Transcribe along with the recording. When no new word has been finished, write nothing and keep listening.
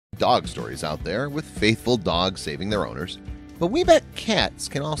dog stories out there with faithful dogs saving their owners, but we bet cats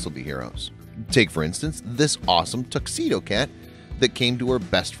can also be heroes. Take, for instance, this awesome tuxedo cat that came to her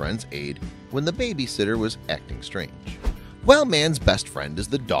best friend's aid when the babysitter was acting strange. While man's best friend is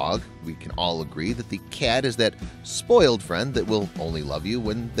the dog, we can all agree that the cat is that spoiled friend that will only love you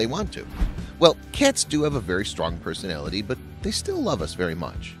when they want to. Well, cats do have a very strong personality, but they still love us very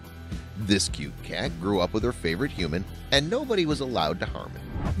much. This cute cat grew up with her favorite human, and nobody was allowed to harm it.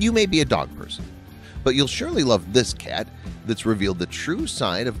 You may be a dog person, but you'll surely love this cat that's revealed the true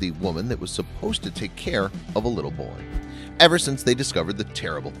side of the woman that was supposed to take care of a little boy. Ever since they discovered the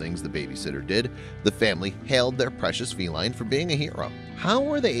terrible things the babysitter did, the family hailed their precious feline for being a hero. How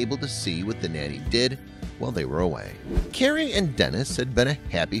were they able to see what the nanny did while they were away? Carrie and Dennis had been a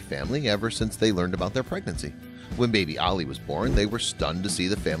happy family ever since they learned about their pregnancy. When baby Ollie was born, they were stunned to see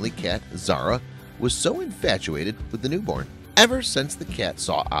the family cat, Zara, was so infatuated with the newborn. Ever since the cat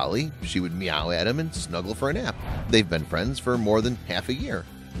saw Ollie, she would meow at him and snuggle for a nap. They've been friends for more than half a year.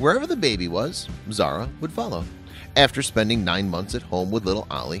 Wherever the baby was, Zara would follow. After spending 9 months at home with little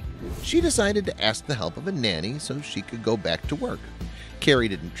Ollie, she decided to ask the help of a nanny so she could go back to work. Carrie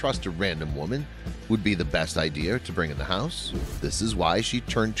didn't trust a random woman would be the best idea to bring in the house. This is why she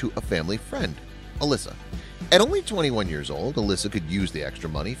turned to a family friend, Alyssa. At only 21 years old, Alyssa could use the extra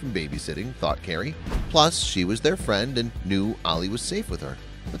money from babysitting, thought Carrie. Plus, she was their friend and knew Ollie was safe with her.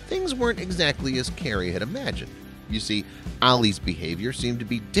 But things weren't exactly as Carrie had imagined. You see, Ollie's behavior seemed to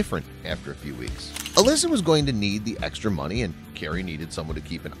be different after a few weeks. Alyssa was going to need the extra money, and Carrie needed someone to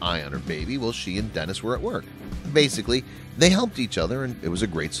keep an eye on her baby while she and Dennis were at work. Basically, they helped each other, and it was a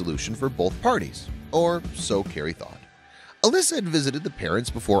great solution for both parties. Or so Carrie thought. Alyssa had visited the parents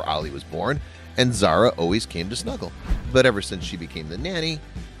before Ollie was born, and Zara always came to snuggle. But ever since she became the nanny,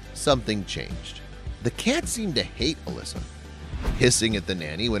 something changed. The cat seemed to hate Alyssa, hissing at the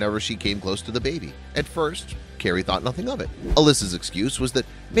nanny whenever she came close to the baby. At first, Carrie thought nothing of it. Alyssa's excuse was that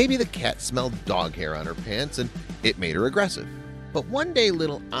maybe the cat smelled dog hair on her pants and it made her aggressive. But one day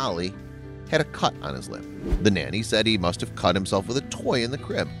little Ollie had a cut on his lip. The nanny said he must have cut himself with a toy in the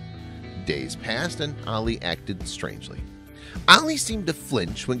crib. Days passed and Ollie acted strangely. Ollie seemed to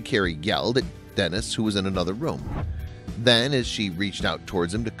flinch when Carrie yelled at Dennis, who was in another room. Then, as she reached out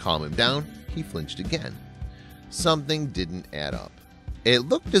towards him to calm him down, he flinched again. Something didn't add up. It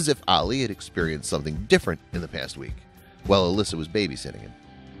looked as if Ollie had experienced something different in the past week, while Alyssa was babysitting him.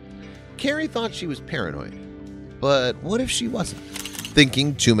 Carrie thought she was paranoid, but what if she wasn't?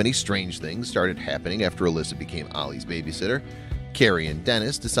 Thinking too many strange things started happening after Alyssa became Ollie's babysitter, Carrie and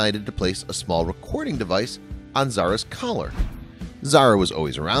Dennis decided to place a small recording device on Zara's collar. Zara was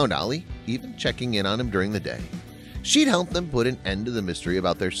always around Ollie, even checking in on him during the day. She'd help them put an end to the mystery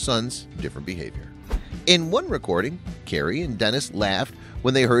about their son's different behavior. In one recording, Carrie and Dennis laughed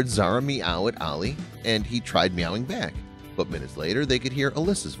when they heard Zara meow at Ollie, and he tried meowing back. But minutes later, they could hear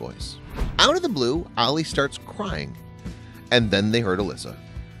Alyssa's voice. Out of the blue, Ollie starts crying, and then they heard Alyssa.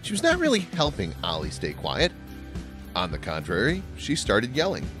 She was not really helping Ollie stay quiet. On the contrary, she started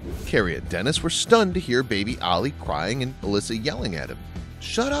yelling. Carrie and Dennis were stunned to hear baby Ollie crying and Alyssa yelling at him.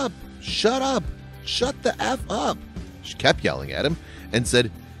 "Shut up! Shut up! Shut the F up!" She kept yelling at him and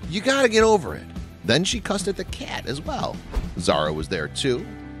said, "You gotta get over it." Then she cussed at the cat as well. Zara was there too.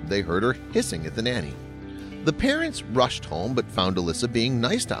 They heard her hissing at the nanny. The parents rushed home but found Alyssa being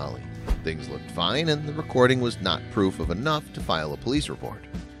nice to Ollie. Things looked fine and the recording was not proof of enough to file a police report.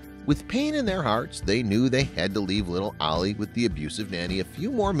 With pain in their hearts, they knew they had to leave little Ollie with the abusive nanny a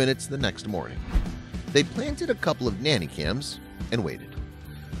few more minutes the next morning. They planted a couple of nanny cams and waited.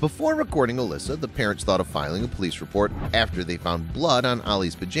 Before recording Alyssa, the parents thought of filing a police report after they found blood on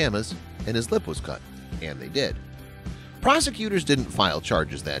Ollie's pajamas and his lip was cut, and they did. Prosecutors didn't file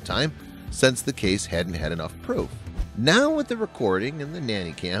charges that time since the case hadn't had enough proof. Now with the recording and the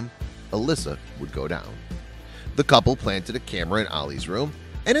nanny cam, Alyssa would go down. The couple planted a camera in Ollie's room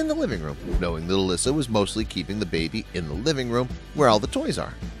and in the living room, knowing that Alyssa was mostly keeping the baby in the living room where all the toys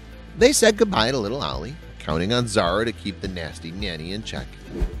are. They said goodbye to little Ollie, counting on Zara to keep the nasty nanny in check.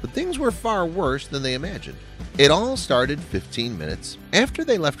 But things were far worse than they imagined. It all started 15 minutes after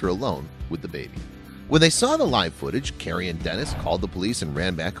they left her alone with the baby. When they saw the live footage, Carrie and Dennis called the police and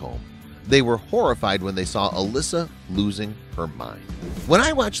ran back home. They were horrified when they saw Alyssa losing her mind. When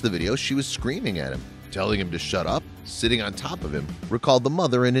I watched the video, she was screaming at him, telling him to shut up, sitting on top of him, recalled the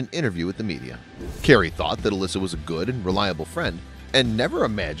mother in an interview with the media. Carrie thought that Alyssa was a good and reliable friend and never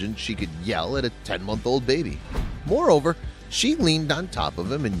imagined she could yell at a 10-month-old baby. Moreover, she leaned on top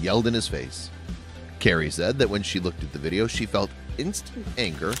of him and yelled in his face. Carrie said that when she looked at the video, she felt instant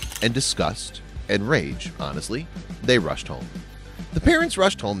anger and disgust and rage. Honestly, they rushed home. The parents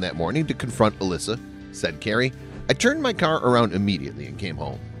rushed home that morning to confront Alyssa. Said Carrie, "I turned my car around immediately and came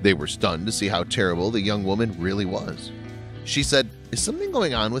home. They were stunned to see how terrible the young woman really was." She said, "Is something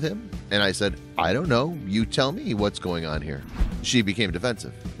going on with him?" And I said, "I don't know. You tell me what's going on here." She became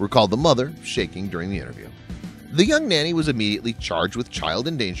defensive, recalled the mother shaking during the interview. The young nanny was immediately charged with child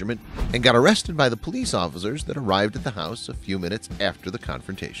endangerment and got arrested by the police officers that arrived at the house a few minutes after the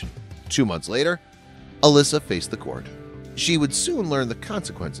confrontation. 2 months later, Alyssa faced the court. She would soon learn the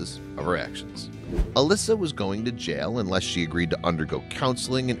consequences of her actions. Alyssa was going to jail unless she agreed to undergo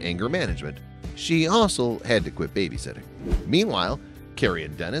counseling and anger management. She also had to quit babysitting. Meanwhile, Carrie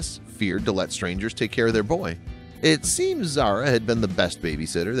and Dennis feared to let strangers take care of their boy. It seems Zara had been the best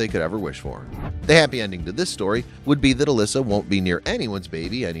babysitter they could ever wish for. The happy ending to this story would be that Alyssa won't be near anyone's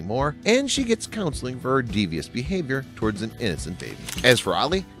baby anymore, and she gets counseling for her devious behavior towards an innocent baby. As for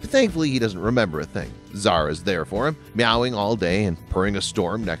Ollie, thankfully he doesn't remember a thing. Zara's there for him, meowing all day and purring a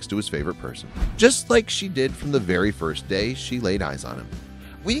storm next to his favorite person, just like she did from the very first day she laid eyes on him.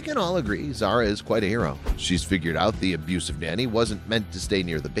 We can all agree Zara is quite a hero. She's figured out the abusive nanny wasn't meant to stay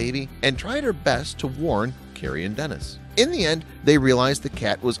near the baby and tried her best to warn Carrie and Dennis. In the end, they realized the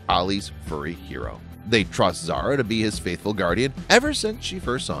cat was Ollie's furry hero. They trust Zara to be his faithful guardian ever since she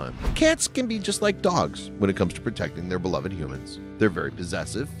first saw him. Cats can be just like dogs when it comes to protecting their beloved humans. They're very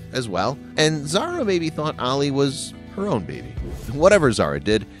possessive as well, and Zara maybe thought Ollie was her own baby. Whatever Zara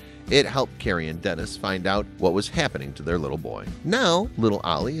did, it helped Carrie and Dennis find out what was happening to their little boy. Now, little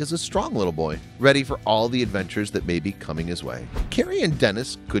Ollie is a strong little boy, ready for all the adventures that may be coming his way. Carrie and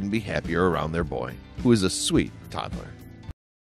Dennis couldn't be happier around their boy, who is a sweet toddler.